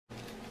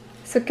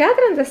So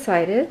Katharine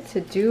decided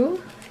to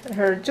do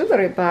her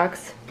jewelry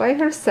box by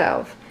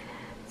herself.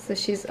 So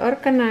she's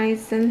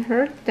organizing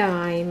her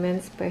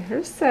diamonds by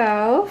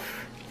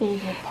herself.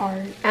 Favorite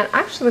part. And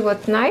actually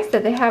what's nice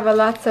that they have a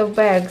lots of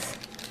bags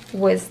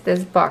with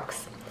this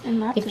box.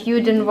 If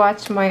you didn't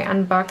watch my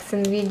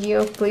unboxing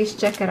video, please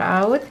check it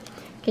out.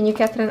 Can you,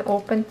 Katharine,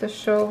 open to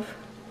show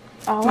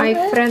all my of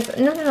it? friends?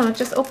 No,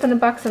 just open the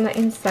box on the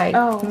inside.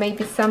 Oh.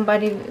 Maybe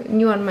somebody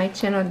new on my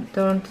channel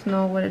don't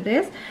know what it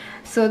is.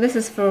 So this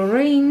is for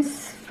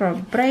rings, for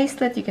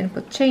bracelet. You can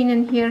put chain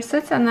in here. So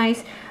it's a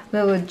nice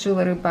little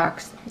jewelry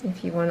box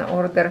if you want to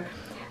order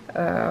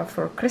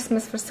for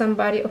Christmas for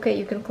somebody. Okay,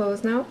 you can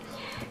close now.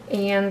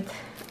 And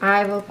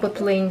I will put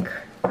link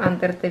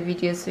under the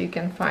video so you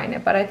can find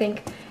it. But I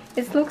think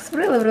it looks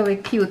really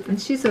cute,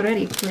 and she's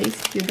already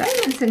placed a few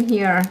diamonds in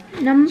here.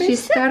 She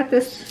started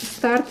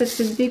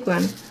this big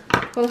one.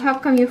 Well, how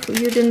come you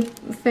didn't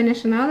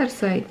finish another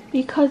side?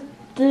 Because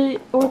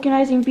the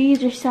organizing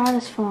beads are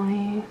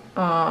satisfying.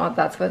 Oh,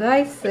 that's what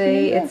I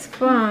say. It's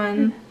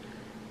fun.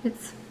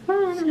 It's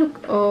fun.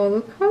 Look, oh,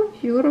 look how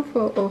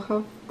beautiful. Oh,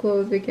 how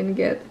close we can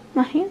get.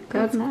 My hand.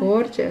 That's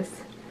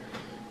gorgeous.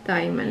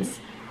 Diamonds.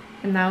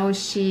 And now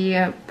she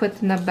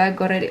put in a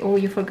bag already. Oh,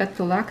 you forgot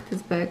to lock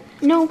this bag.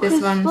 No,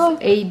 this one's look.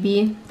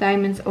 AB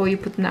diamonds. Oh, you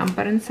put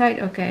number inside.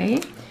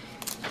 Okay.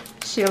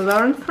 She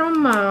learned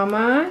from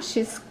Mama.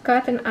 She's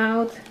cutting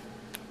out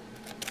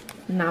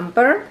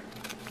number.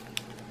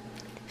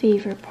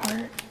 Favorite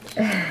part.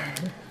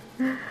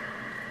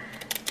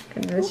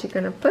 And then she's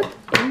gonna put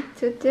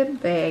into the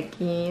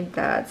baggie.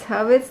 That's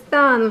how it's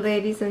done,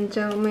 ladies and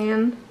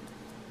gentlemen.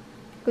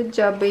 Good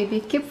job, baby.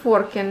 Keep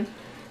working.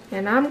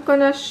 And I'm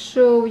gonna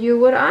show you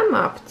what I'm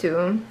up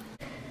to.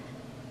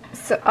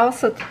 So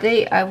also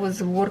today I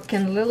was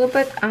working a little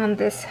bit on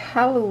this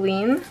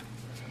Halloween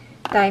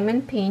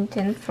diamond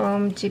painting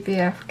from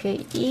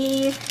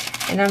GBFKE,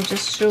 and I'm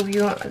just showing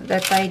you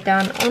that I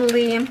done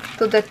only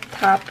to the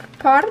top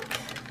part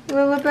a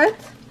little bit,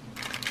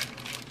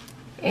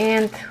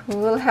 and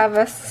we'll have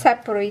a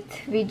separate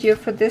video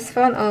for this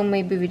one, or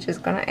maybe we're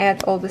just gonna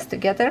add all this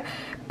together.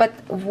 But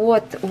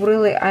what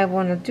really I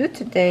want to do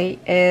today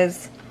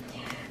is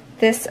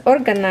this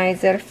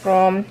organizer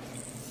from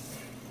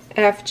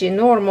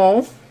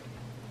FGNORMAL,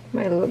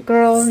 my little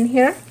girl in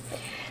here.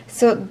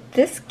 So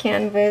this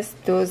canvas,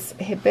 those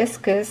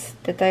hibiscus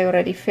that I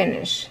already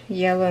finished,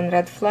 yellow and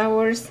red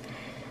flowers.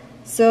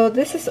 So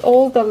this is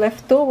all the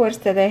leftovers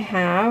that I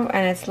have,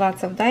 and it's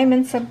lots of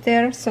diamonds up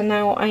there. So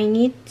now I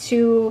need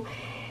to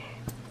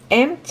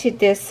empty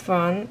this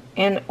one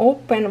and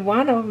open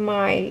one of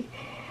my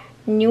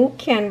new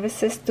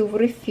canvases to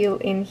refill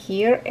in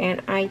here,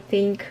 and I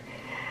think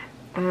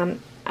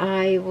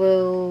I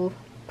will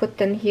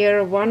put in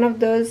here one of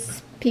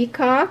those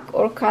peacock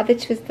or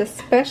cottage with the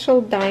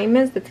special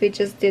diamonds that we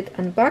just did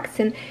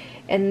unboxing,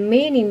 and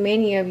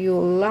many of you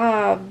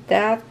love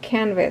that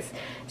canvas.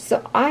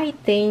 So I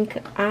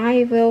think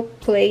I will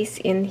place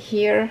in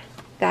here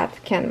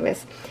that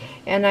canvas.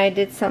 And I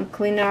did some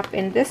cleanup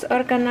in this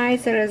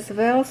organizer as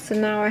well, so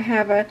now I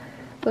have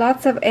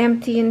lots of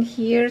empty in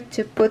here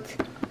to put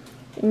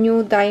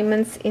new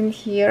diamonds in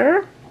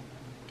here.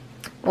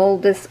 All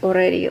this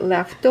already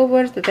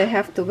leftovers that I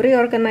have to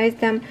reorganize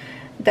them.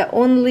 The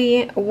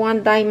only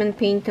one diamond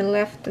painting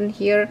left in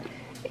here,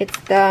 it's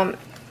the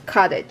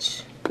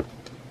cottage.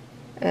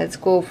 Let's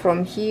go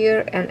from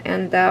here and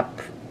end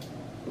up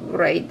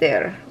right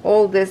there.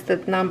 All this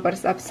that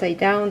numbers upside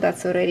down,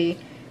 that's already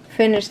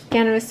finished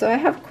canvas. So I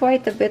have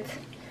quite a bit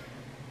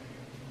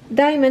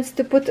diamonds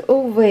to put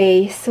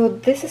away. So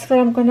this is what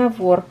I'm gonna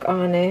work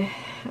on.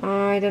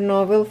 I don't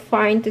know, we'll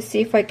find to see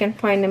if I can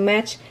find a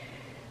match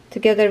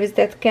together with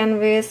that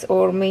canvas,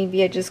 or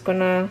maybe I'm just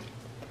gonna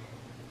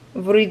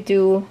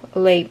redo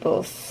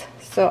labels.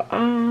 So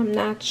I'm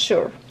not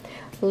sure.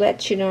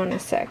 Let you know in a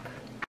sec.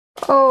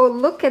 Oh,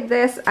 look at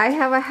this. I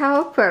have a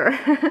helper.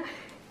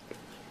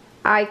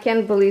 I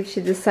can't believe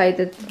she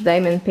decided to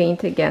diamond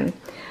paint again.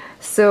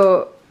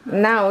 So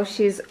now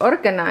she's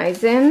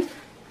organizing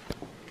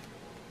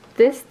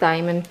this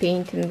diamond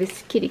painting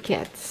with kitty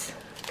cats.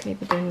 Okay,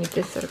 we don't need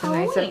this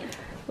organizer.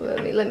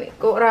 Let me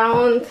go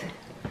around.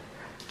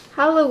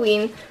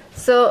 Halloween.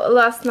 So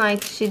last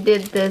night she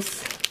did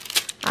this.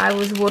 I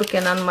was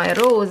working on my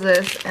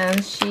roses,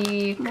 and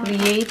she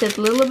created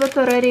a little bit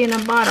already in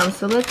the bottom.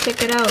 So let's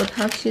check it out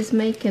how she's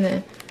making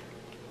it.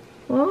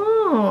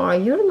 Oh,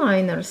 your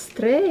line are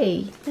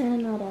straight.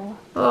 Another.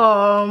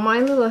 Oh, my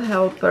little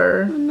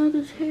helper.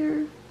 Another's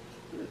hair.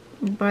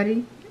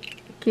 Buddy,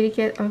 kitty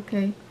cat.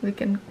 Okay, we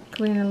can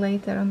clean it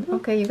later.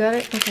 Okay, you got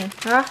it. Okay.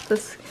 Ah,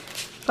 this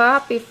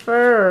puppy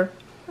fur.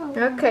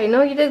 Okay,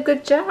 no, you did a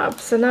good job.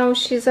 So now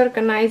she's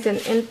organizing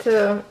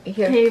into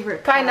here,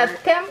 kind of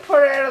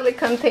temporarily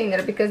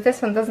container, because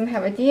this one doesn't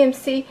have a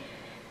DMC.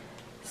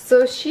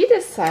 So she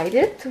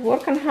decided to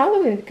work on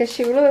Halloween because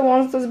she really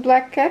wants those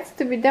black cats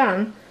to be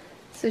done.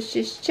 So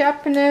she's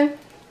chopping it.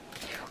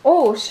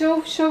 Oh,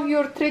 show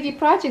your 3D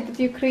project that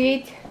you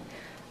create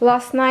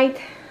last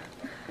night.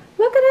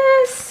 Look at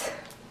this.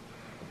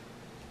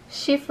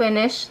 she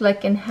finished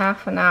like in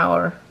half an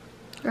hour.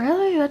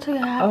 Really? That took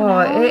half an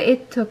hour? Oh,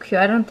 it took you,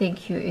 I don't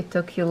think it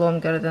took you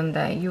longer than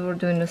that. You were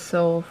doing it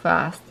so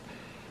fast.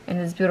 And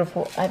it's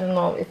beautiful. I don't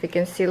know if you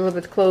can see a little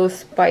bit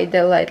close by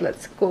the light.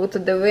 Let's go to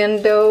the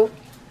window.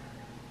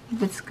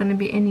 If it's gonna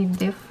be any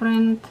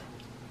different.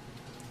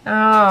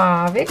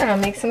 Ah, we're gonna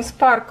make some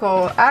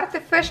sparkle.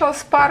 Artificial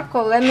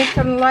sparkle. Let me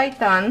turn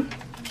light on.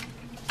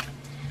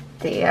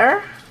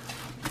 There.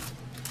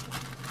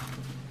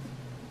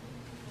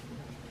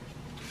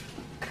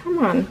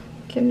 Come on.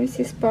 Can we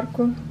see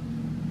sparkle?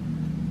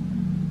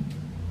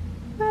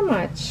 Not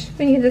much.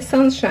 We need the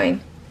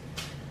sunshine.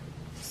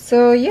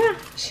 So yeah,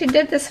 she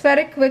did this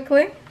very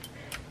quickly.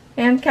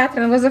 And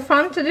Katharine, was it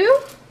fun to do?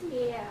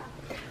 Yeah.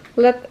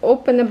 Let's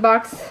open the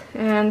box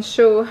and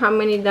show how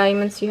many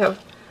diamonds you have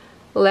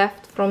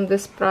left from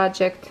this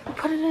project.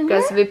 Put it in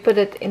because there? we put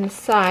it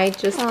inside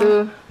just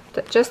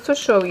to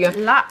show you.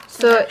 Lots.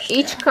 So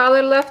each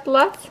color left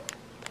lots.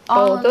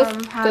 All of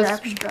them have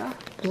extra.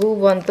 Blue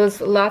one,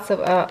 those lots of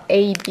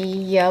AB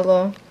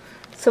yellow.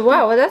 So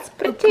wow, that's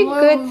pretty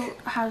good.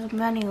 Has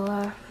many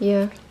left.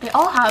 Yeah. They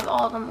all have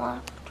all of them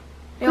left.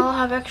 They all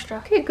have extra.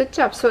 Okay, good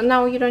job. So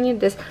now you don't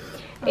need this.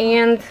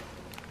 And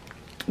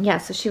yeah,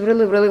 so she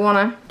really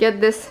wanna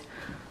get this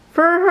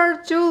for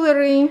her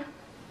jewelry.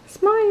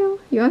 Smile,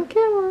 you on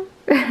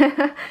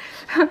camera.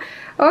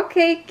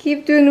 Okay,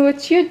 keep doing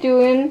what you're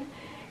doing.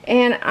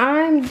 And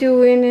I'm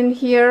doing in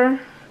here,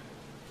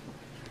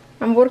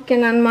 I'm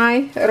working on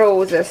my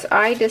roses.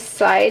 I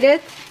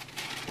decided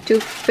to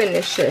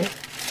finish it.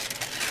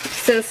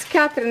 Since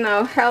Katharine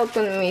now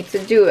helping me to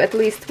do at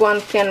least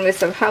one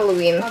canvas of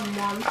Halloween,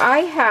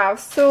 I have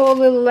so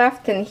little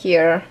left in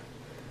here.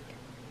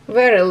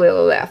 Very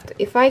little left.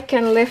 If I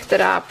can lift it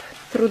up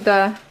through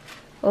the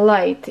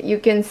light, you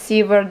can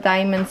see where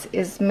diamonds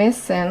is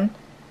missing.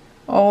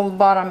 All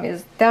bottom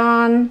is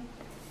done.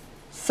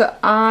 So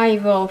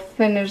I will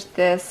finish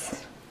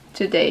this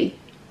today.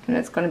 And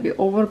it's gonna be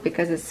over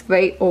because it's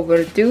way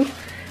overdue.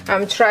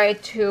 I'm trying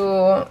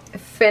to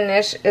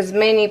finish as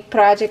many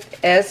projects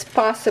as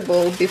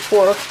possible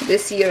before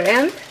this year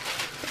end.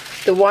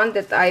 The one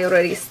that I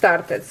already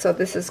started. So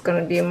this is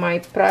gonna be my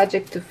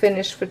project to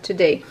finish for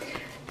today.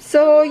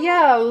 So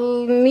yeah,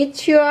 I'll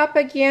meet you up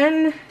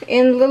again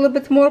in a little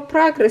bit more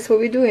progress what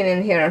we're doing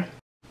in here.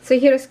 So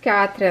here's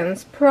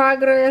Katharine's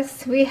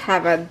progress. We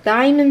have a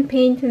diamond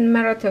painting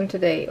marathon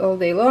today all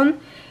day long.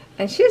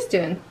 And she's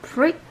doing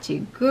pretty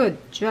good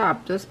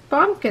job. Those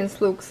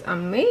pumpkins looks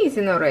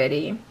amazing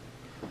already.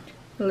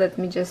 Let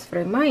me just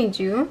remind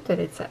you that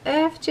it's a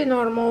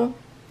FGNORMAL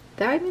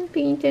diamond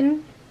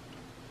painting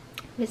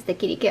with the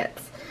kitty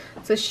cats.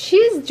 So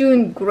she's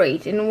doing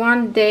great in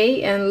one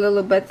day and a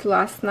little bit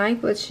last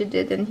night what she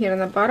did in here on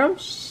the bottom.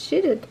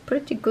 She did a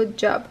pretty good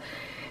job.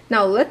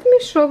 Now let me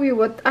show you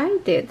what I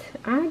did.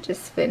 I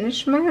just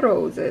finished my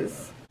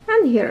roses.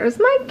 And here is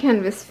my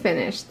canvas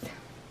finished.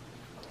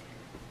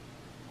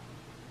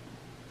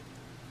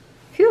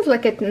 Feels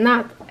like it's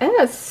not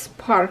as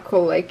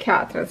sparkle like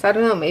Katharine's. I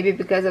don't know, maybe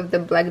because of the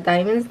black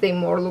diamonds they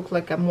more look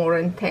like a more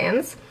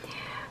intense.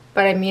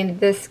 But I mean,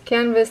 this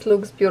canvas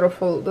looks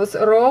beautiful. Those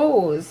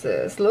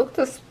roses, look,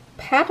 those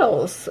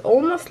petals,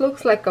 almost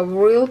looks like a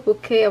real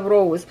bouquet of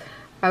rose.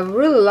 I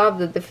really love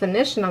the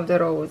definition of the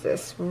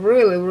roses.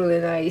 Really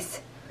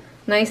nice.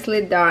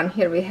 Nicely done.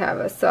 Here we have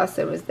a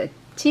saucer with the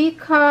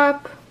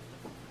teacup.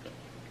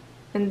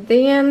 And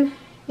then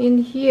in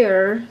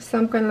here,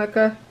 some kind of like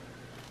a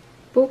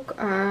book.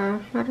 I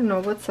don't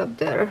know what's up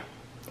there.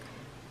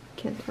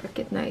 Can't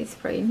recognize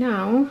right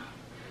now.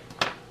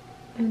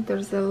 And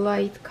there's a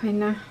light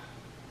kind of.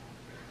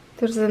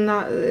 There's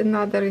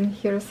another in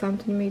here,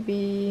 something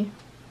maybe.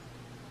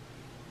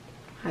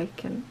 I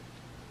can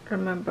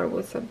remember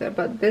what's up there,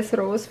 but this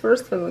rose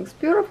first one looks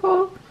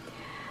beautiful.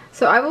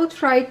 So I will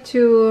try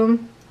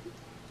to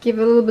give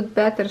a little bit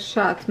better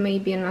shot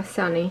maybe in a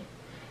sunny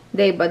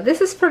day, but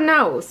this is for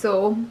now.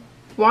 So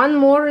one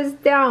more is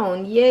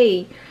down,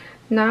 yay.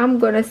 Now I'm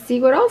gonna see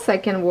what else I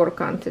can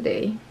work on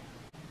today.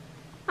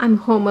 I'm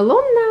home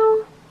alone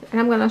now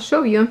and I'm gonna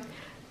show you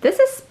this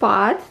is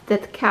spot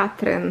that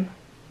Katharine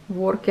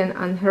working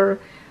on her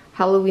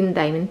Halloween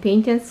diamond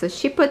painting. So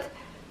she put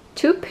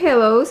 2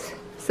 pillows,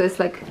 so it's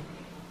like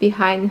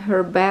behind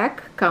her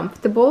back,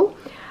 comfortable.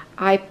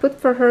 I put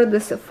for her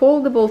this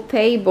foldable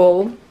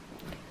table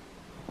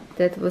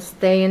that was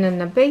staying in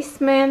the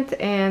basement,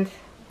 and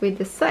we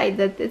decided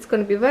that it's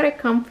going to be very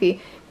comfy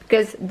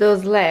because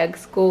those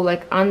legs go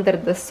like under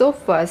the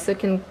sofa, so it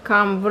can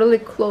come really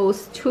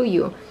close to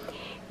you.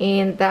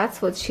 And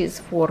that's what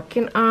she's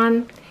working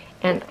on.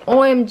 And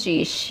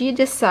OMG, she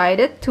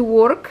decided to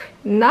work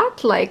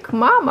not like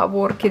mama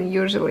working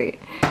usually.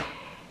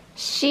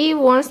 She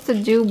wants to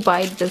do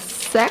by the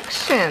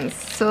sections.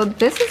 So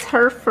this is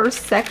her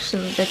first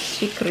section that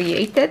she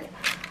created.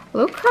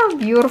 Look how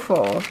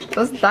beautiful.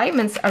 Those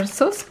diamonds are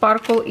so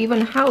sparkle,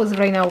 even house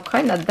right now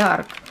kind of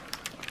dark.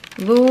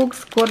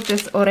 Looks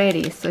gorgeous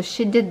already. So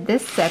she did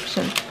this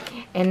section.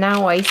 And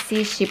now I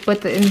see she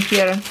put in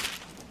here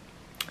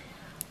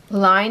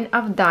line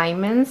of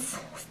diamonds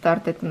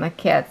started in a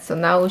cat. So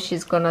now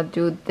she's gonna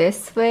do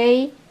this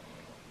way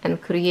and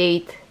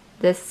create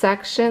this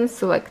section.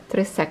 So like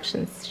 3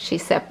 sections she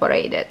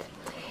separated.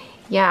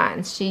 Yeah,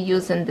 and she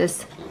using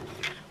this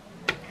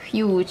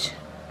huge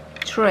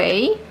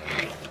tray.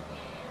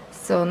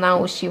 So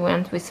now she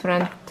went with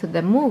friend to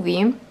the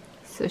movie.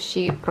 So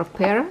she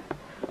prepare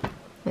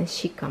and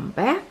she come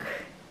back.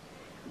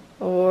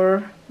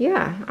 Or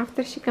yeah,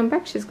 after she come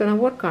back she's gonna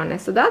work on it.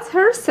 So that's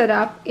her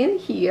setup in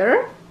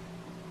here.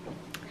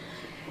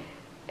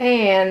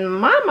 And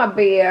Mama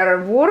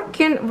Bear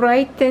working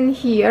right in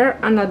here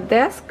on a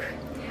desk.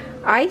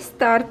 I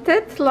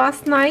started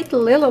last night a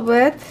little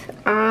bit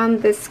on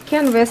this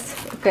canvas.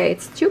 Okay,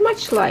 it's too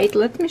much light.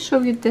 Let me show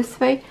you this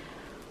way.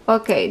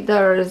 Okay,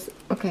 there's,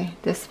 okay,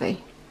 this way.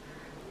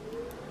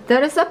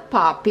 There is a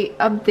puppy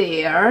up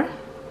there.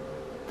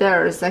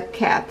 There's a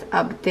cat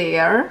up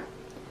there.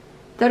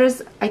 There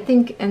is, I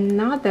think,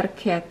 another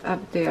cat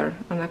up there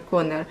on a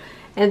corner.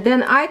 And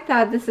then I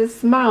thought this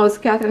is mouse.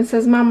 Katharine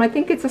says, Mom, I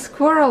think it's a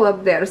squirrel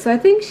up there. So I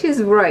think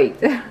she's right.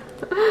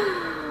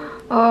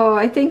 Oh,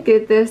 I think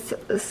it is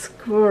a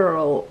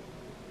squirrel.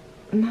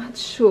 Not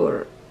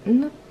sure.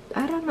 No,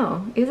 I don't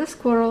know. Is a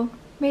squirrel?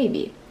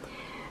 Maybe.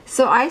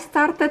 So I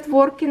started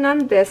working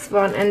on this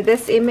one and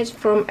this image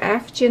from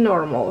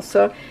FGNORMAL.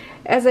 So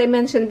as I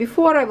mentioned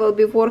before, I will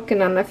be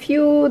working on a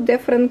few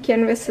different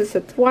canvases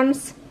at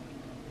once.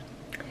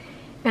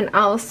 And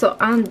also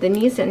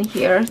underneath in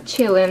here,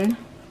 chilling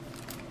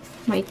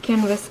my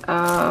canvas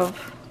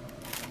of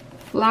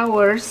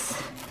flowers.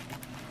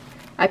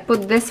 I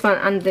put this one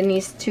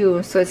underneath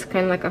too, so it's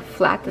kind of like a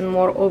flat and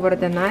more over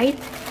the night.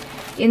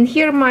 In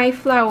here my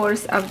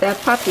flowers of the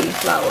puppy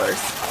flowers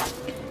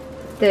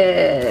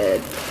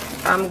that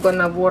I'm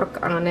gonna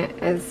work on it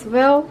as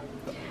well.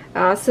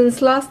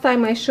 Since last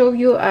time I showed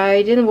you,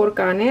 I didn't work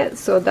on it,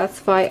 so that's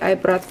why I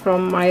brought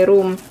from my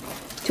room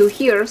to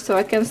here, so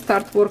I can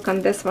start work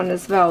on this one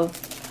as well.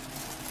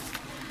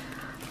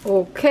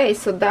 Okay,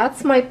 so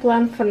that's my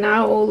plan for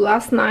now.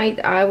 Last night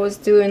I was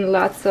doing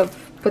lots of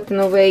putting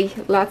away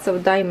lots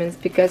of diamonds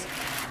because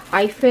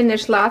I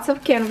finished lots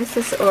of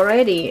canvases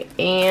already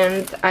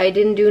and I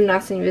didn't do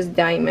nothing with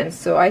diamonds.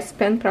 So I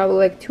spent probably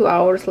like 2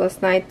 hours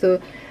last night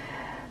to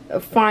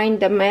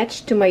find a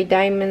match to my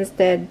diamonds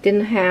that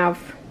didn't have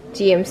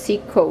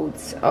DMC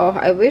codes. Oh,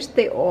 I wish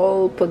they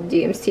all put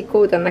DMC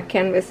code on the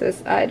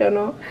canvases. I don't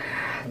know.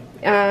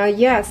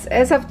 Yes,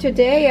 as of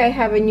today I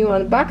have a new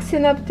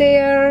unboxing up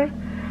there,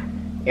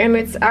 and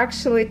it's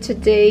actually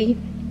today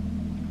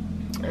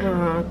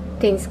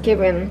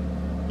Thanksgiving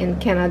in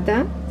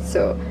Canada,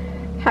 so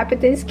happy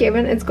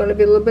Thanksgiving. It's gonna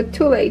be a little bit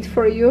too late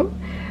for you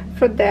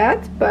for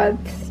that, but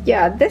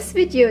yeah, this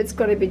video is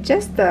gonna be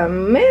just a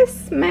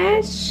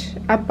mismatch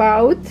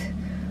about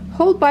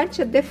whole bunch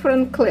of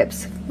different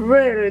clips,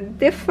 very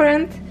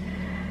different,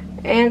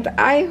 and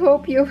I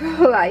hope you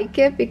will like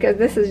it because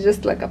this is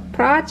just like a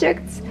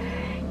project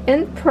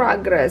in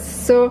progress.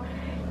 So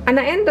at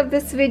the end of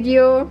this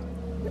video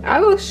I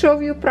will show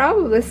you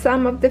probably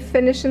some of the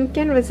finishing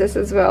canvases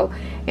as well,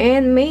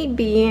 and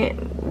maybe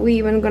we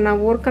even gonna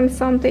work on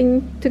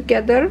something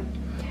together.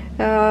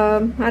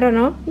 I don't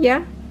know,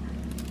 yeah,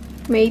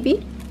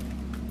 maybe.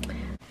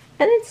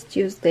 And it's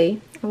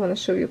Tuesday. I want to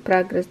show you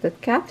progress that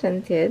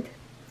Katharine did.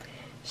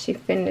 She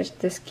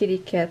finished this kitty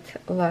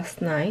cat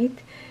last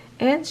night,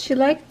 and she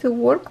liked to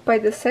work by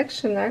the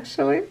section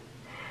actually.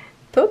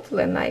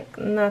 Totally like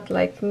not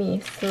like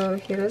me. So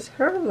here is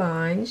her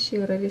line. She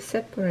already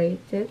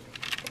separated.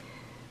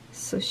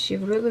 So she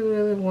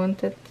really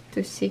wanted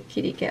to see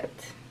kitty cat,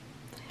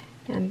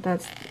 and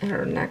that's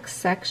her next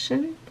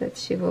section that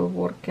she will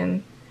work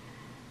in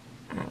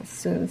as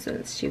soon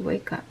as she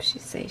wake up. She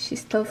says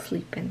she's still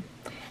sleeping.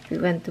 We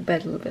went to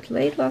bed a little bit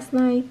late last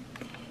night,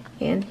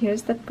 and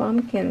here's the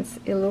pumpkins.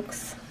 It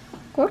looks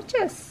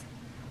gorgeous.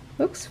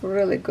 Looks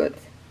really good,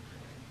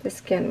 this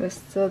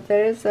canvas. So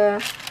there is a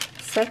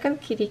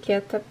second kitty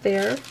cat up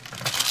there.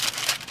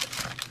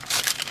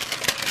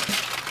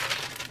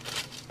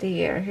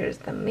 Here's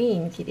the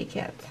main kitty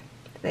cat.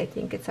 I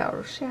think it's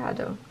our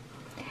shadow.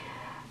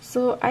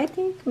 So I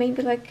think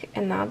maybe like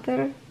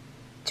another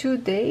 2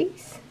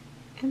 days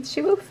and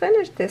she will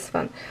finish this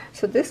one.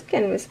 So this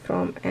canvas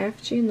from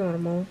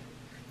FGNORMAL,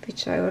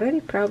 which I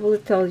already probably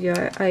told you,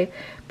 I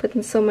put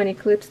in so many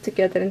clips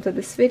together into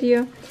this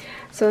video.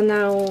 So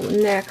now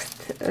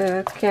next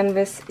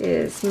canvas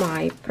is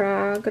my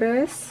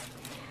progress.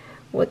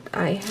 What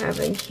I have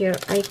in here,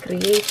 I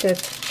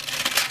created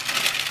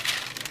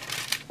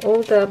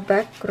all the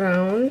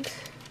background.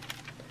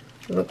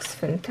 Looks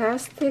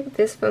fantastic.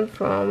 This one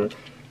from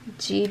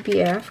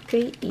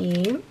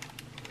GBFKE.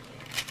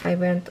 I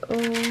went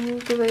all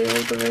the way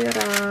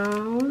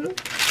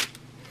around.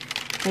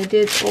 I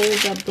did all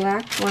the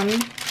black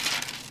one.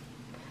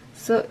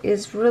 So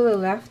it's really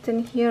left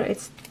in here.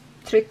 It's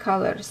 3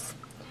 colors.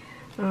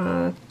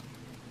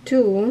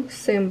 2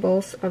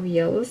 symbols of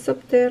yellows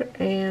up there,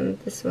 and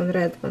this one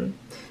red one.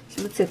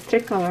 So it's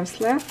 3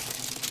 colors left.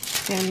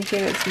 And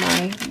here is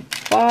my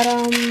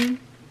bottom.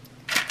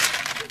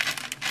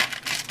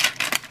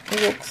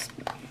 It looks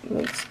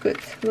looks good,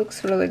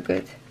 looks really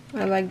good.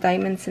 I like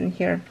diamonds in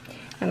here,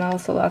 and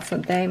also lots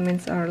of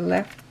diamonds are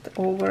left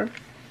over.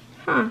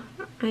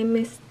 I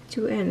missed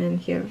 2N in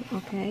here.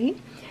 Okay,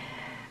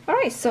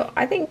 alright, so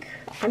I think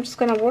I'm just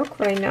gonna work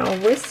right now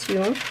with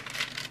you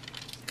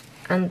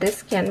on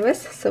this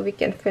canvas so we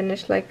can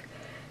finish like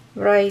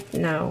right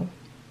now.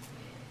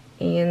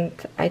 And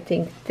I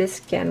think this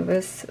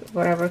canvas,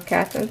 whatever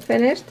Katharine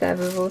finished, that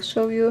we will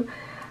show you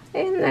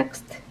in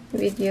next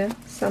video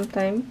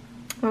sometime.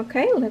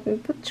 Okay, let me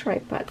put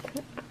tripod.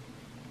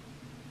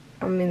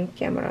 I'm in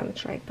camera on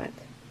tripod.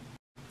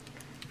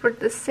 For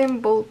the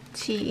symbol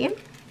T,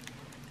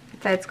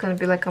 that's gonna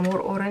be like a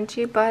more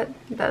orangey, but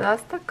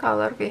that's the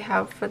color we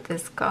have for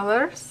these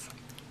colors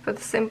for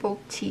the symbol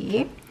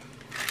T.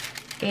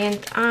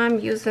 And I'm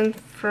using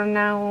for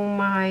now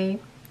my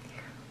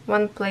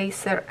one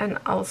placer, and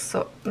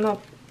also,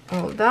 no,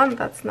 hold on,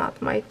 that's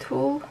not my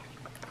tool.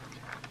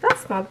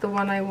 That's not the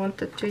one I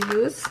wanted to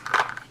use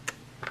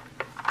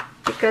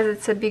because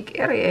it's a big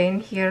area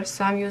in here,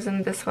 so I'm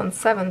using this one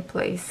 7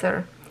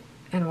 placer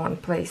and 1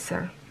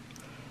 placer.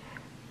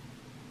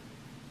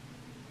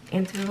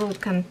 And we will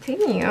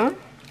continue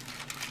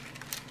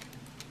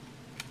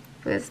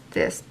with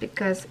this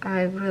because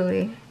I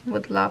really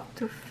would love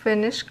to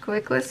finish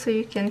quickly so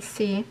you can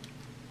see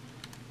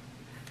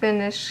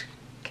finish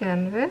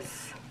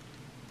canvas.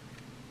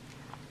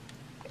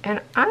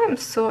 And I am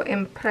so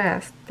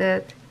impressed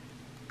that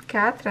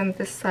Katharine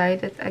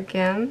decided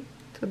again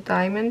to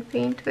diamond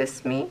paint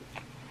with me,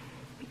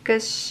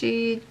 because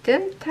she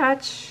didn't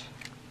touch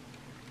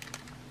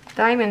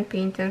diamond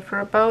painting for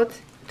about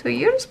 2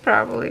 years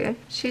probably.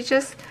 She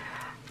just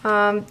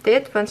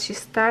did when she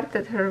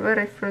started her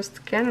very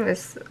first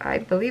canvas. I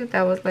believe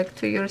that was like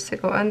 2 years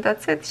ago, and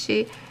that's it.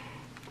 She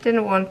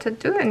didn't want to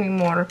do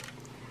anymore.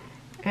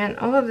 And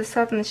all of a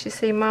sudden she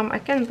say, "Mom, I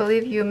can't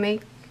believe you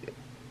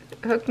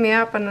hooked me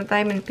up on a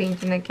diamond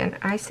painting again."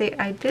 I say,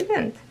 "I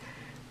didn't.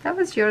 That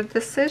was your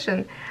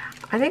decision."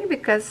 I think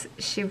because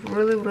she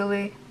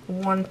really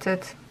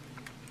wanted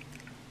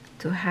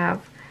to have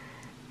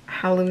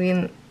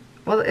Halloween.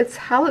 Well, it's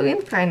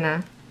Halloween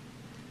kinda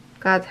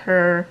got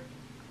her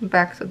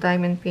back to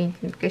diamond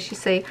painting, because she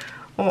say,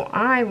 "Oh,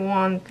 I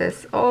want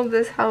all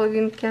these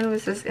Halloween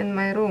canvases in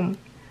my room."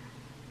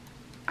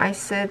 I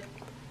said,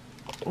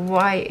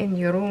 "Why in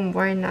your room?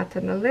 Why not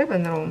in the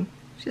living room?"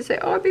 She said,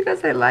 "Oh,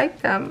 because I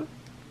like them."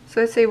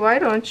 So I say, "Why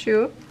don't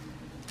you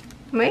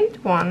make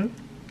one?"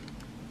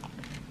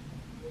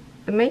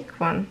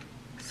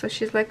 So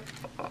she's like,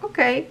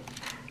 "Okay."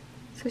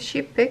 So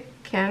she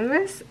picked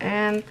canvas,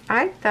 and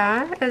I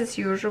thought, as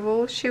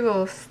usual, she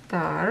will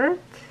start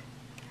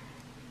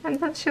and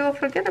then she will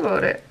forget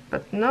about it.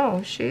 But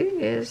no, she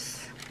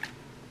is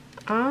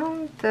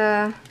on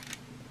the,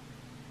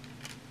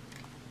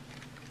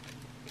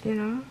 you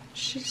know,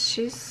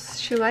 she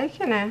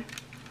liking it.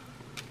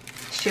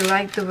 She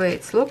liked the way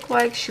it's look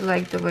like. She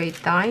liked the way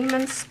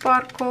diamonds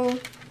sparkle.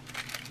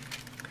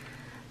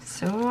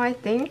 So I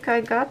think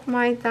I got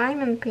my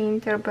diamond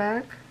painter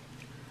back.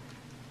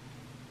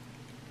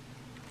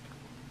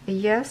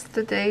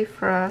 Yesterday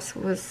for us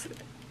was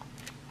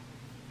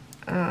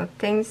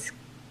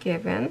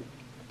Thanksgiving.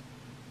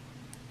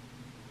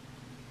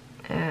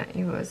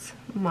 It was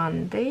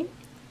Monday,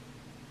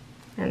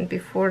 and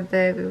before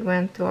that we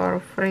went to our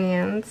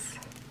friends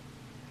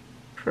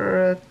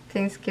for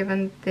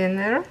Thanksgiving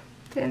dinner.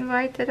 They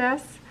invited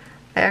us.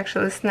 I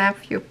actually snapped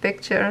a few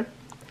pictures.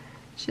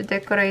 She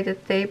decorated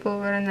the table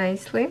very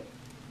nicely.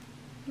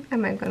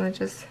 Am I gonna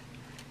just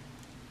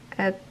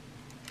add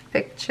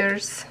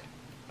pictures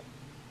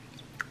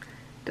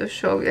to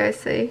show you? I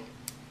say,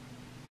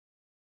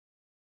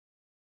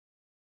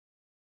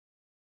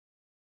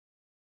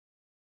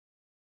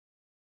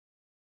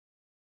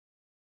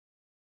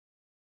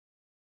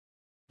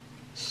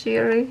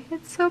 Sherry,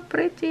 it's so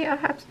pretty. I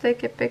have to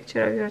take a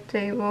picture of your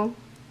table.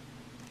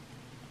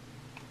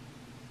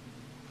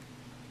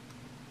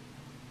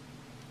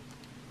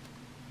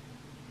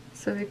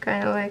 So we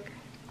kind of like,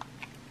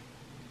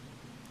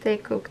 they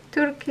cooked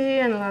turkey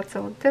and lots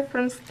of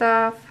different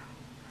stuff.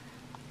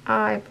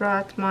 I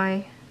brought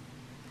my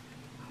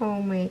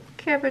homemade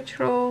cabbage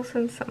rolls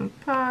and some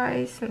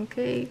pies and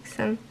cakes,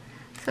 and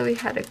so we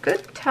had a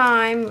good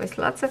time with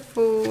lots of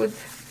food.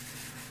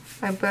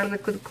 I barely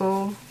could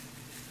go.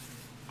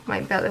 My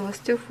belly was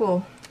too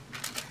full.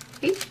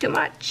 Eat too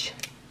much.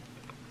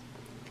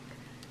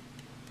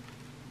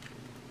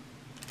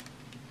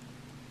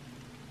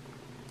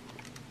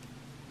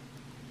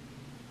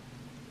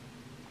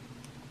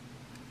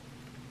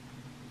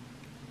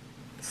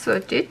 So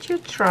did you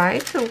try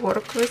to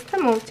work with the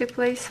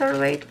multiplacer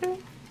lately?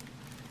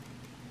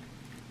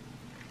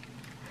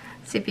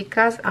 See,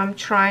 because I'm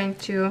trying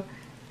to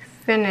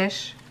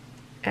finish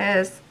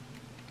as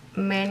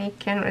many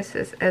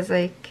canvases as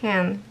I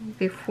can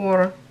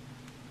before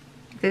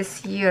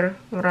this year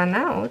run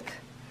out,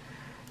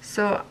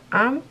 so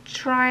I'm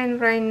trying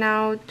right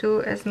now to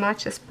do as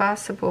much as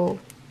possible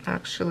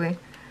actually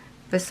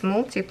with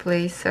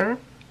multiplacer,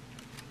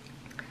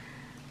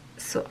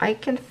 so I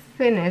can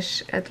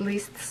finish at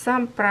least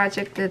some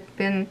project that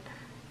been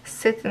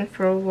sitting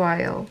for a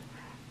while,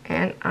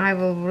 and I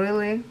will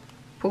really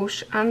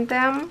push on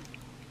them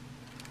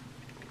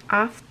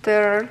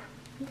after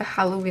the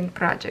Halloween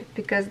project,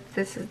 because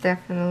this is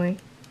definitely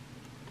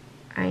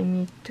I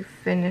need to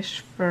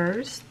finish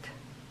first.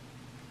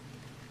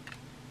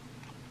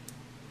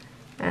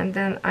 And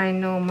then I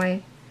know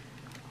my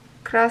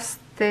cross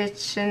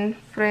stitching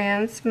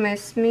friends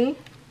miss me.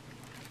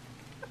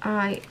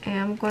 I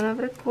am gonna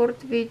record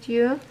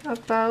video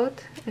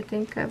about, I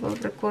think I will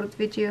record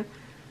video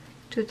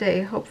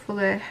today.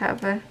 Hopefully I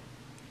have a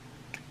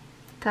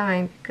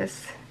time,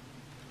 because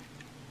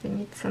I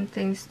need some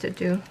things to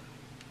do,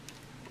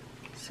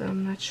 so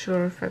I'm not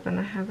sure if I'm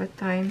gonna have a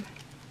time.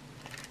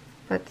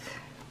 But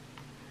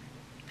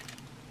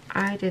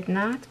I did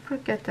not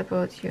forget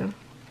about you.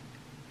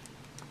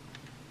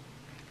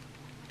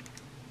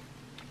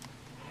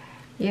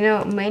 You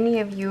know, many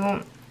of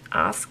you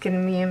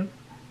asking me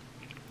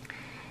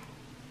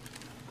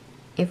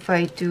if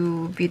I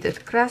do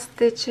beaded cross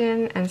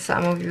stitching, and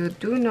some of you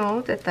do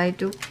know that I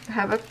do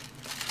have a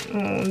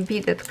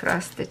beaded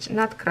cross stitch,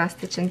 not cross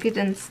stitching,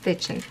 beaded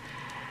stitching,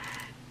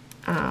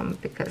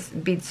 because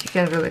beads you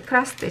can really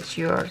cross stitch,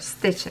 you are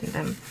stitching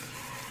them.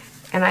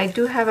 And I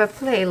do have a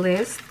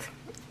playlist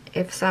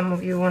if some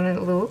of you want to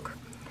look.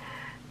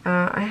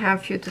 I have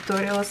a few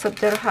tutorials up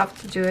there how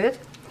to do it,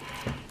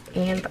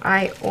 and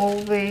I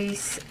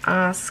always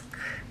ask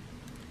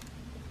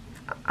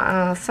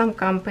some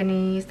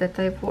companies that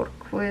I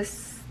work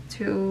with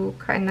to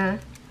kind of,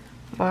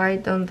 why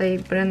don't they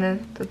bring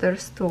it to their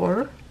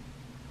store,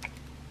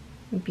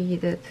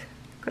 beaded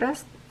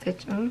cross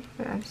stitch.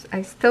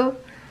 I still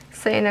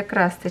saying a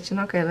cross stitching.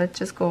 Okay, let's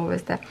just go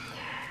with that.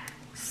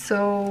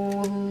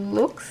 So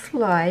looks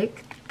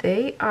like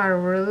they are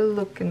really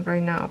looking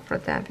right now for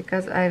that,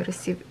 because I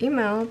received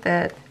email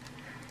that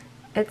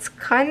it's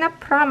kind of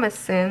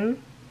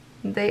promising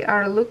they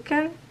are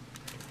looking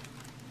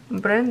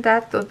bring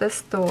that to the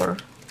store,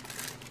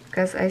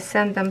 because I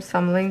sent them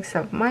some links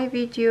of my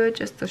video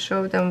just to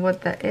show them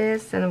what that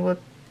is and what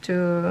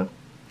to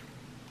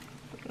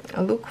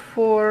look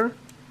for.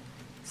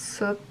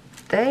 So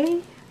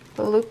they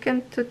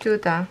looking to do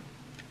that,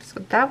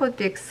 so that would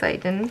be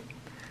exciting.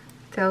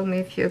 Tell me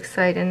if you're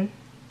excited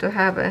to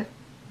have a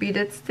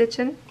beaded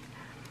stitching,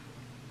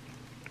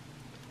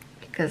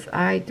 because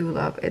I do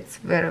love it. It's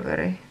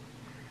very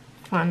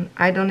fun.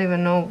 I don't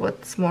even know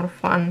what's more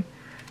fun,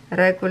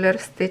 regular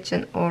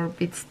stitching or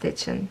bead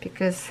stitching,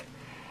 because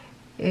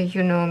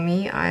you know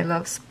me, I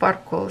love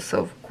sparkles, so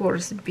of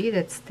course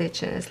beaded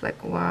stitching is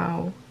like,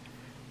 wow,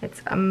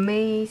 it's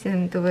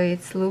amazing the way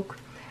it's look.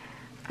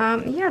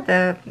 Yeah,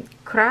 the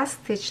cross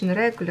stitching,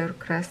 regular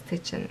cross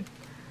stitching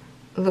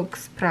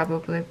looks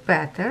probably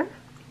better,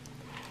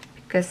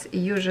 because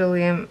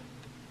usually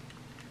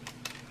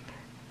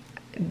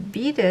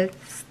beaded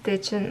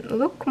stitching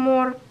look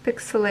more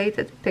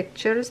pixelated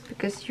pictures,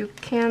 because you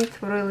can't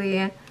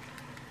really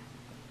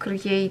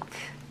create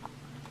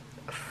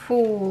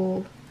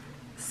full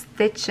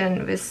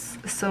stitching with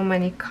so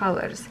many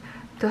colors.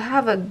 To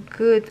have a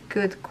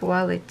good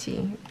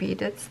quality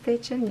beaded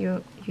stitching,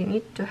 you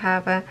need to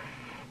have a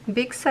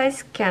big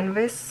size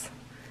canvas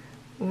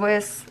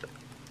with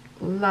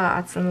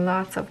lots and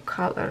lots of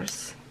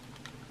colors.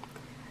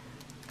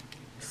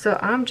 So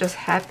I'm just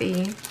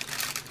happy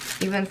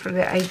even for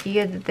the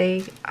idea that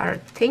they are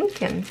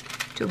thinking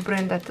to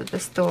bring that to the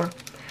store.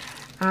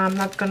 I'm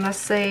not gonna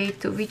say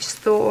to which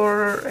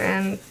store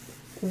and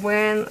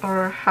when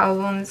or how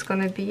long it's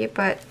gonna be,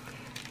 but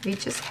we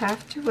just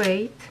have to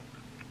wait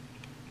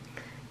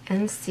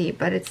and see.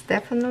 But it's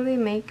definitely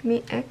make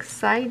me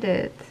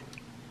excited,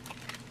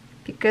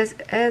 because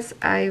as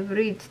I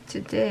read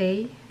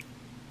today,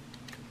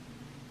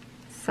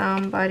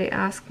 somebody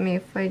asked me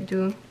if I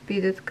do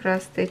beaded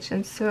cross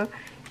stitching. So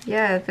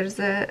yeah, there's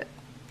a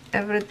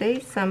every day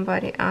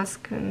somebody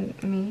asking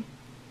me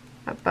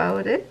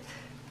about it.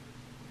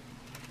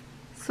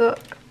 So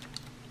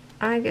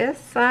I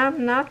guess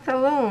I'm not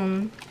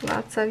alone.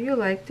 Lots of you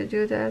like to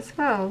do that as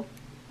well.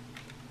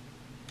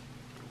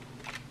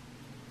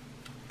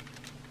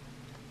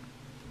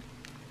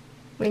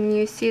 When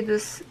you see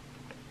this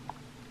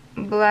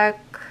black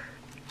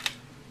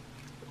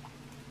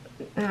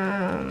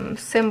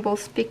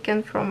symbols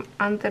peeking from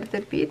under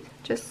the bead,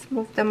 just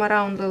move them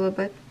around a little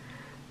bit.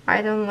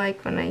 I don't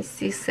like when I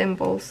see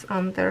symbols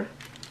under,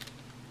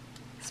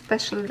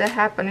 especially that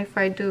happen if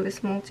I do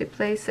with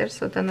multi-placer,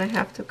 so then I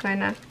have to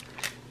kind of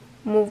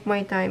move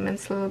my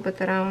diamonds a little bit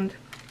around,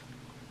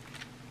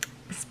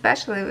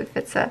 especially if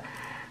it's a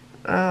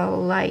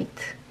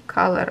light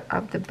color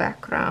of the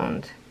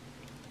background,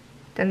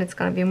 then it's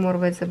gonna be more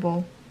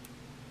visible.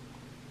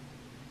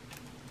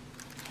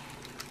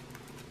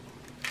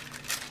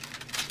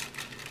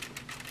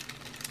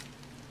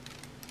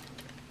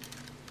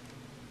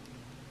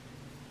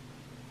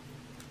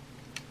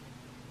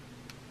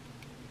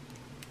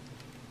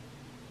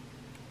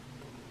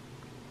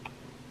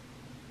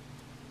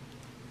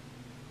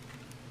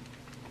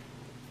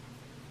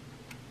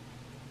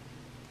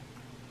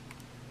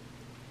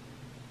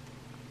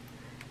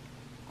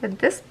 At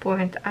this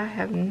point I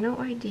have no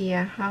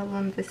idea how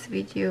long this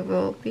video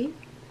will be,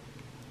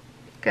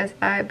 because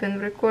I've been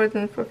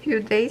recording for a few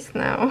days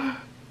now.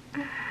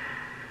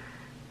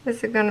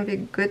 Is it gonna be a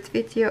good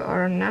video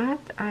or not?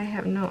 I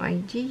have no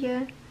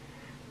idea,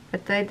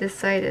 but I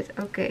decided,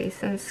 okay,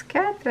 since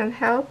Katharine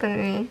helping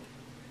me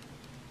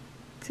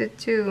to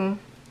do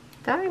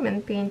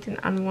diamond painting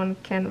on one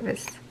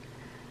canvas,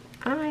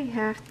 I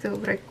have to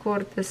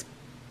record this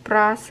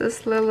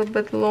process a little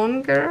bit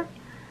longer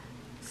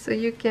so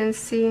you can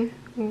see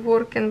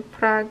work in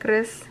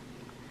progress,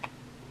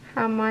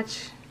 how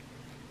much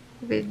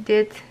we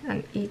did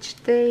on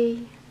each day.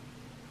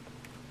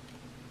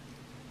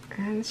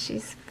 And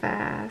she's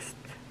fast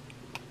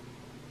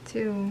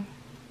too.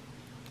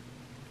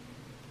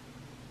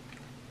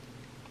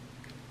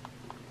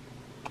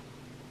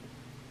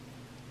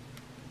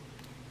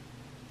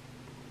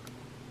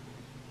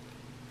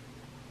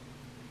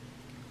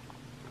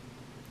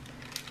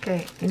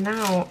 Okay,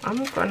 now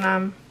I'm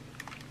gonna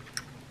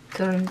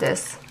turn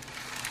this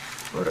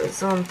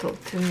horizontal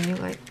to me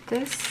like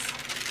this,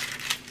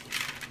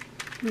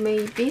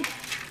 maybe.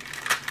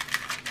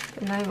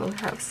 Then I will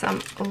have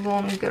some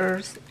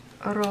longer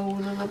row a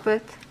little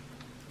bit.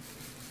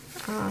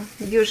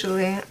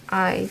 Usually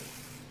I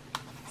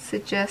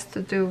suggest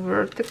to do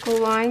vertical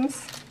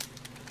lines,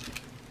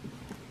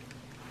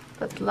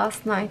 but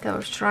last night I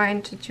was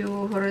trying to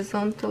do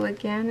horizontal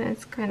again, and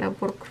it's kind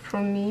of worked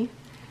for me.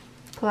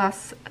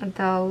 Plus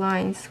the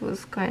lines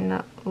was kind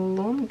of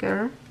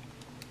longer,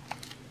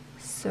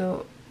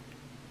 so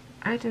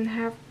I didn't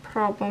have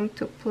problem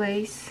to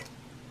place.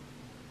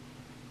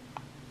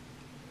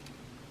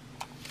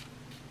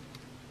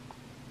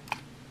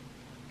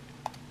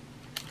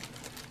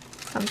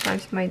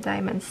 Sometimes my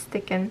diamonds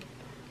sticking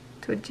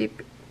too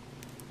deep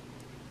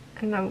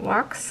in the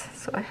wax,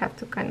 so I have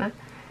to kind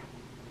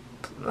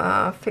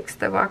of fix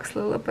the wax a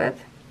little bit.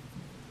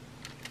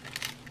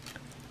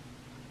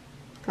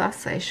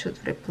 Plus I should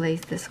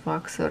replace this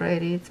wax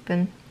already. It's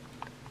been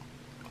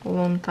a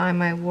long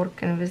time I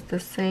working with the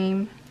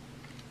same.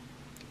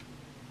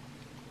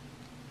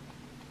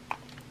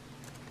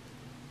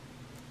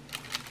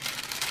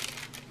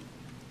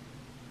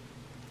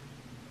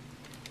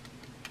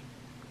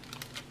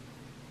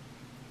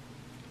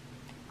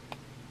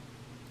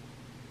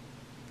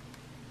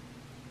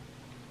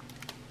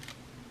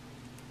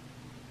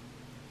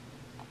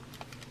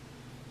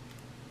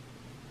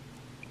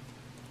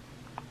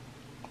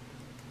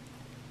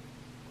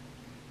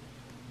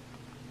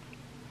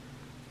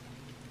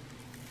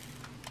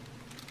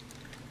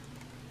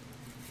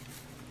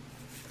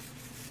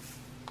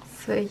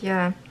 So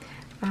yeah,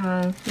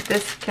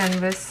 this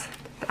canvas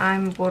that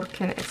I'm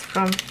working is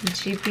from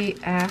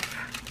GBFKE,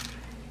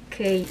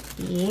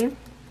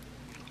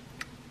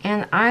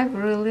 and I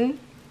really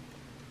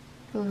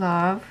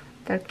love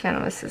their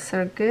canvases,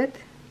 are good.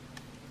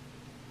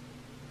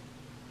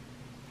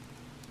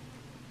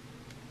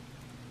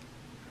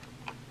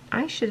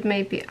 I should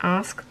maybe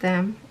ask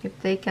them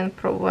if they can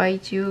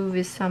provide you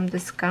with some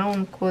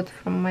discount code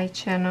from my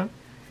channel.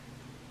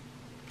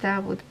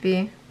 That would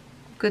be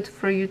good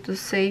for you to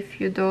save a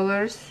few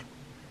dollars.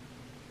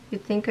 You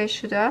think I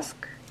should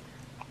ask?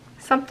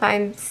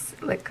 Sometimes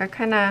like I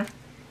kinda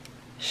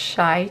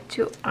shy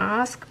to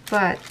ask,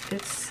 but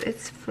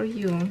it's for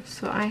you,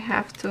 so I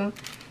have to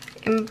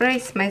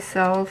embrace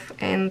myself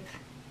and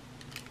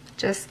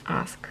just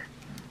ask.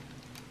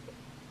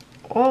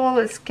 All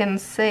I can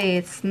say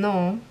is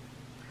no.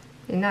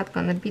 They're not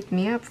gonna beat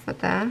me up for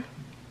that,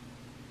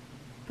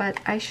 but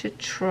I should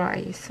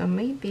try. So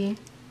maybe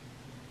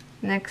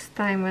next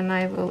time when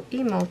I will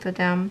email to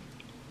them,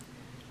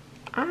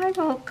 I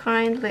will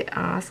kindly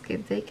ask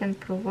if they can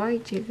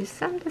provide you with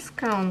some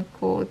discount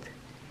code.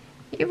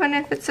 Even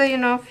if it's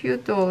a few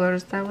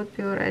dollars, that would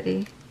be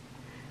already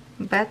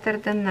better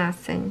than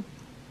nothing,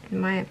 in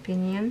my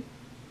opinion.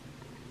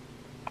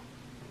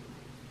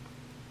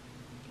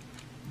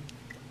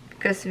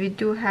 Because we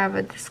do have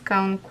a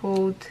discount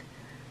code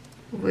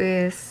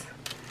with,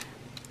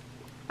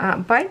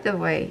 by the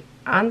way,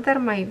 under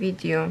my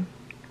video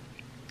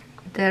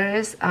there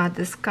is a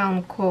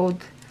discount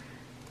code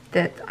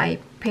that I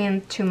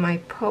pinned to my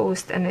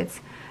post, and it's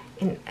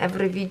in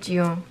every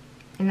video.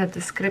 In the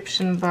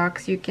description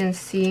box you can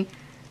see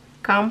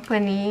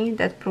company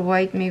that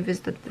provide me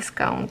with the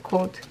discount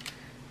code.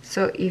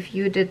 So if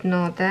you did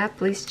know that,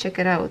 please check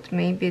it out.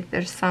 Maybe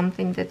there's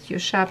something that you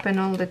shopping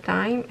all the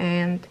time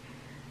and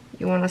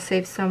you want to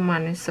save some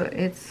money. So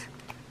it's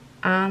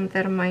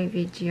under my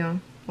video,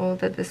 all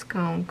the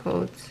discount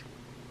codes.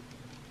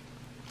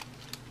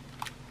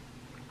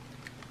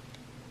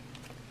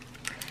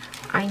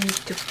 I need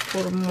to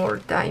pour more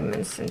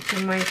diamonds into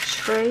my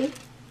tray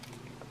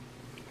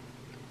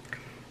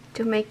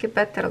to make it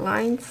better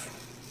lines.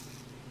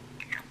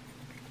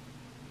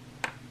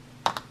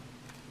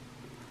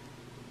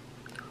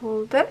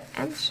 Hold it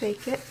and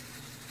shake it.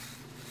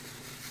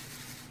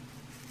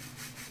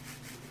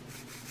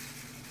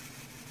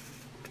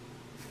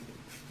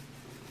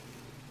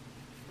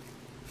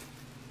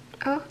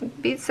 Oh,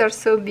 beads are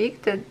so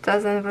big that it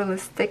doesn't really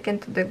stick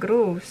into the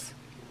grooves.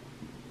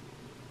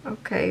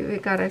 Okay, we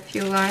got a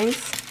few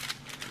lines.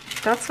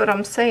 That's what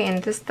I'm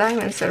saying, these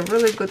diamonds are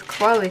really good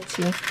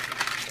quality,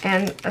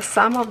 and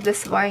some of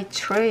these white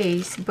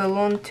trays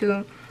belong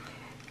to,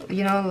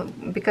 you know,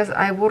 because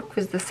I work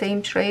with the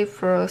same tray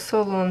for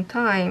so long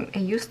time.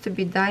 It used to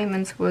be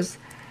diamonds was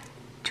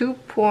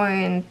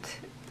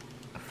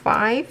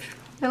 2.5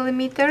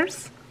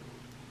 millimeters,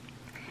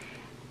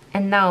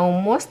 and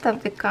now most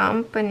of the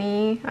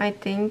company, I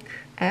think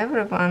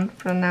everyone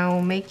for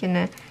now, making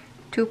a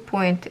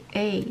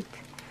 2.8.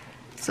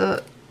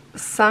 So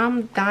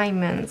some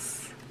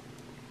diamonds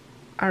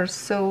are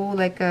so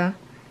like a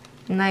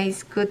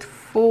nice, good,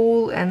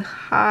 full and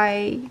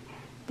high,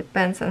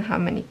 depends on how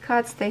many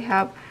cuts they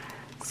have.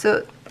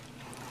 So,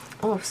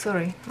 oh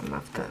sorry, I'm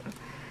after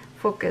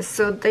focus.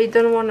 So they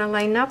don't want to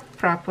line up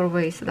proper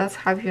way. So that's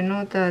how you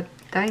know that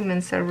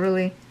diamonds are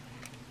really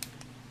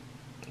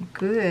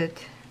good.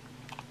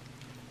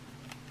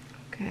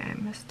 Okay, I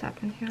messed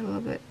up in here a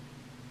little bit.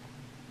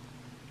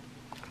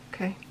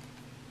 Okay.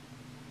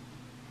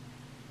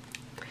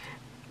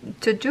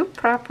 To do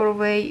proper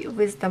way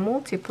with the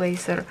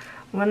multiplacer,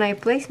 when I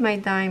place my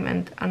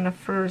diamond on the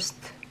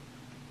first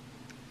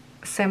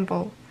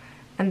symbol,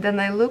 and then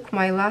I look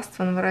my last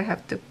one where I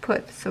have to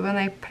put, so when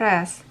I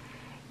press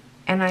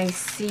and I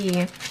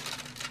see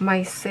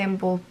my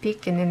symbol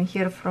peeking in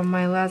here from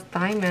my last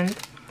diamond,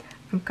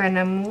 I'm kind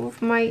of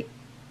move my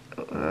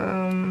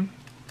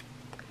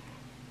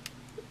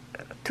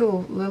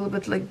tool a little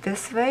bit like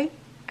this way,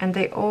 and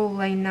they all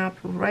line up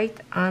right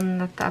on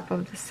the top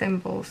of the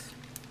symbols.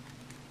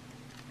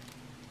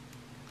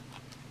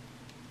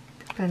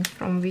 Depends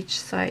from which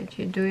side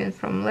you're doing,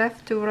 from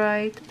left to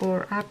right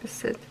or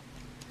opposite,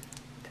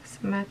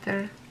 doesn't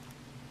matter.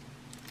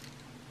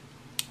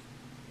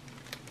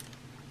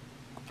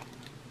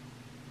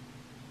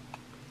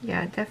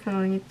 Yeah, I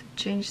definitely need to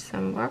change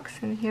some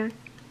wax in here.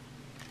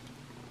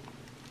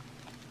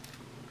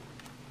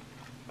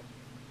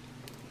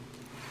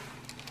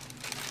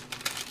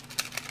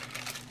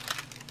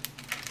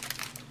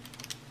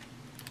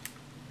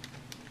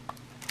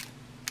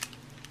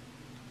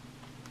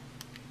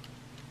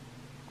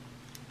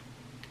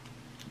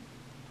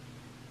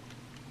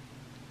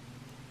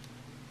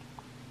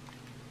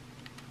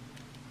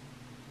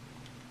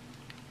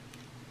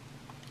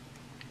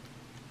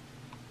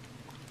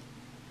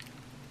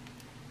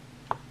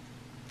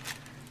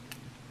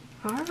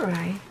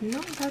 Alright, no,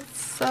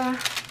 that's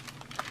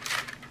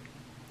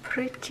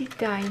pretty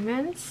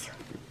diamonds.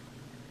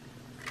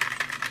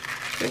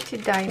 Pretty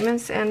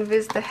diamonds, and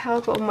with the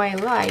help of my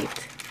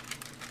light,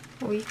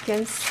 we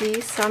can see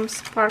some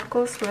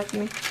sparkles. Let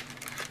me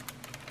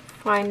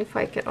find if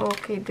I can.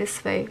 Okay,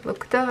 this way.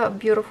 Look how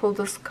beautiful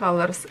those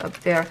colors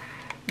up there.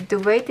 The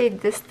way they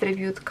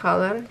distribute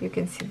color, you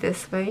can see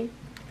this way,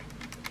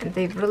 and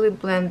they really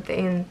blend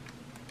in.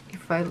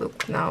 If I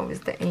look now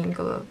with the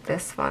angle of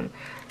this one,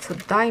 so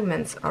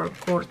diamonds are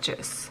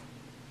gorgeous,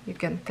 you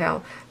can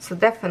tell. So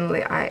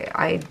definitely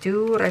I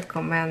do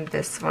recommend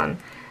this one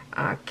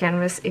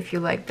canvas if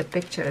you like the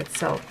picture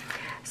itself.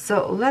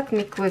 So let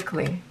me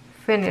quickly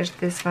finish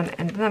this one,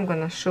 and then I'm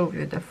gonna show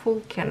you the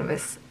full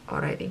canvas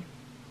already.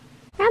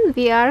 And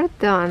we are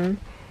done.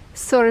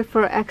 Sorry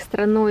for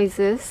extra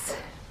noises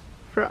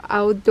for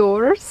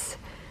outdoors.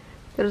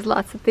 There's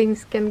lots of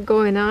things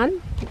going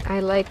on. I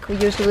like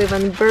usually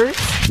when birds.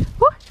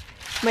 Oh,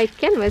 my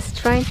canvas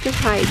trying to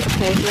hide.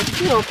 Okay, let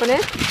me open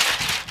it.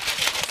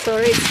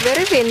 Sorry, it's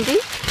very windy,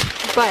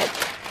 but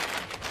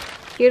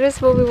here is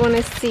what we want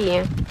to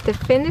see. The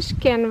finished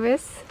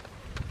canvas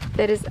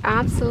that is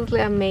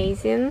absolutely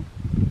amazing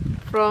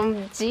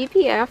from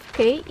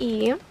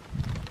GBFKE.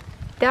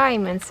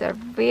 Diamonds are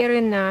very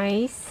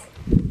nice,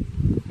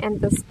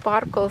 and the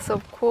sparkles,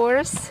 of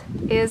course,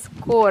 is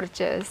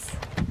gorgeous.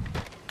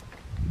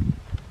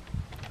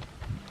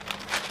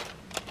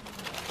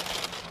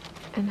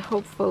 And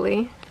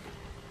hopefully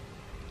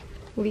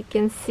we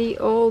can see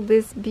all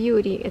this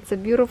beauty. It's a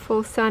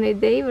beautiful sunny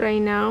day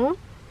right now,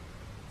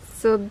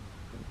 so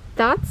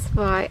that's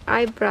why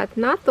I brought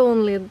not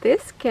only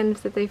this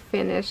canvas that I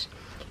finished,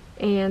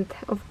 and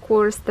of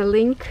course the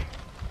link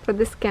for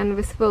this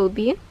canvas will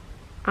be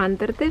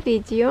under the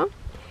video.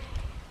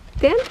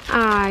 Then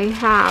I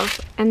have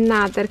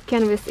another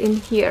canvas in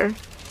here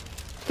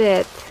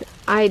that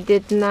I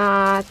did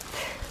not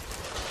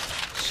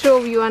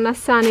show you on a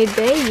sunny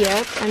day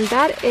yet, and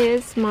that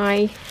is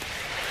my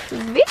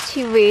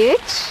witchy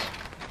witch.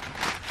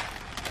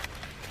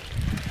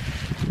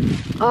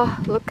 Oh,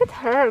 look at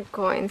her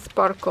going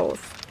sparkles.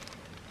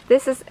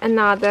 This is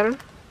another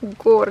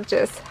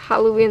gorgeous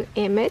Halloween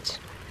image,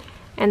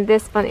 and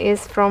this one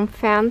is from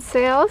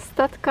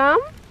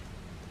fansales.com.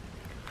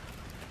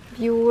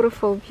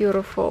 Beautiful,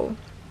 beautiful,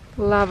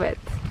 love it.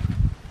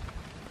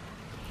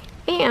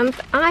 And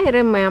I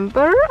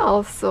remember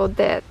also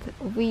that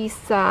we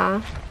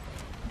saw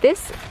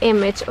this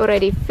image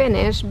already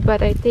finished,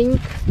 but I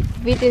think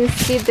we didn't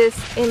see this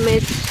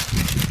image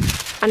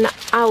on the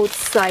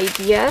outside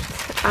yet,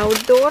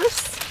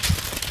 outdoors.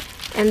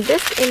 And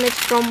this image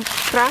from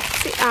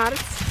Craftsyart,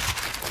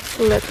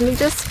 let me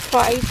just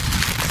fight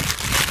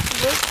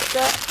with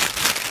the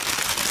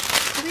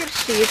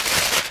clear sheet.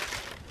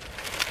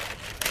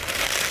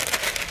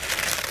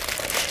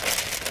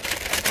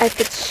 I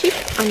put sheet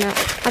on the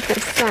other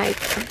side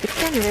of the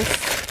canvas.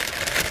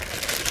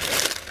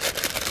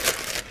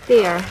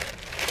 There.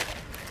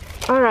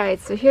 Alright,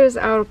 so here's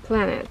our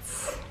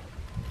planets.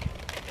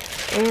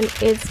 And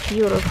it's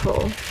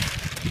beautiful.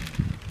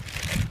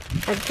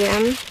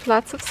 Again,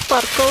 lots of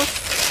sparkles.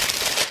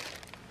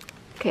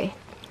 Okay,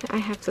 I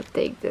have to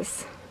take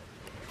this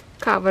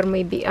cover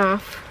maybe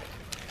off.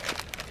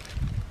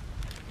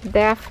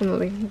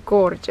 Definitely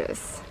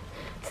gorgeous.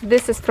 So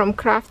this is from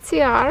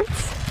Craftsyart,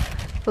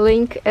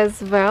 link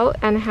as well,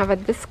 and have a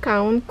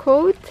discount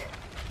code.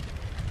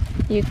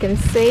 You can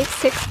save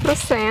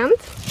 6%.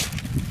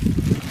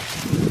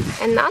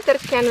 Another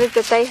canvas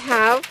that I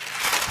have,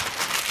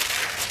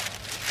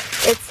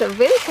 it's a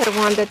winter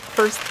one that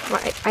first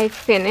I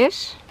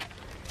finish.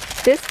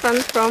 This one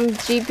from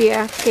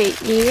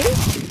GBFKE.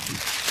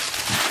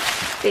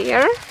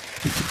 There.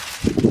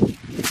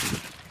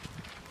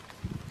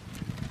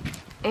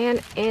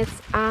 And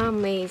it's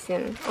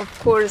amazing. Of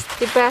course,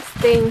 the best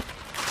thing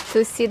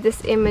to see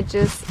these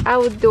images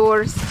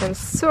outdoors, and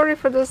sorry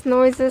for those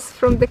noises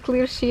from the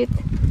clear sheet.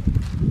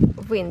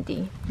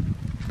 Windy,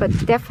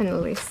 but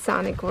definitely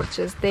sunny,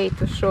 gorgeous day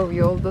to show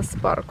you all the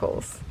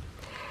sparkles.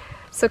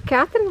 So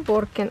Katharine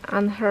working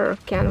on her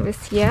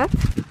canvas yet,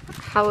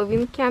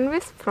 Halloween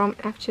canvas from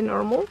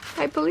FGNORMAL,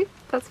 I believe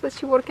that's what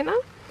she's working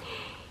on.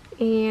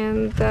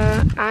 And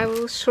I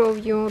will show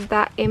you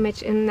that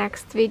image in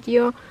next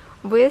video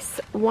with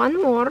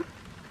one more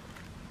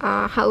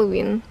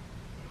Halloween.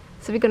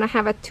 So we're gonna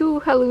have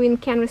 2 Halloween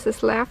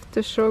canvases left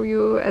to show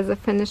you as a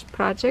finished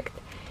project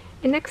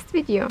in next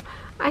video.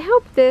 I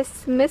hope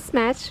this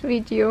mismatch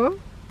video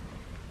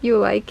you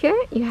like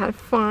it, you had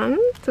fun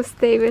to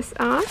stay with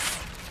us,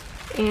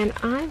 and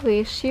I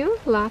wish you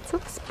lots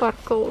of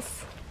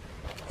sparkles.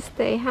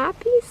 Stay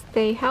happy,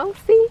 stay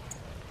healthy.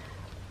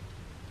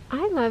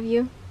 I love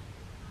you.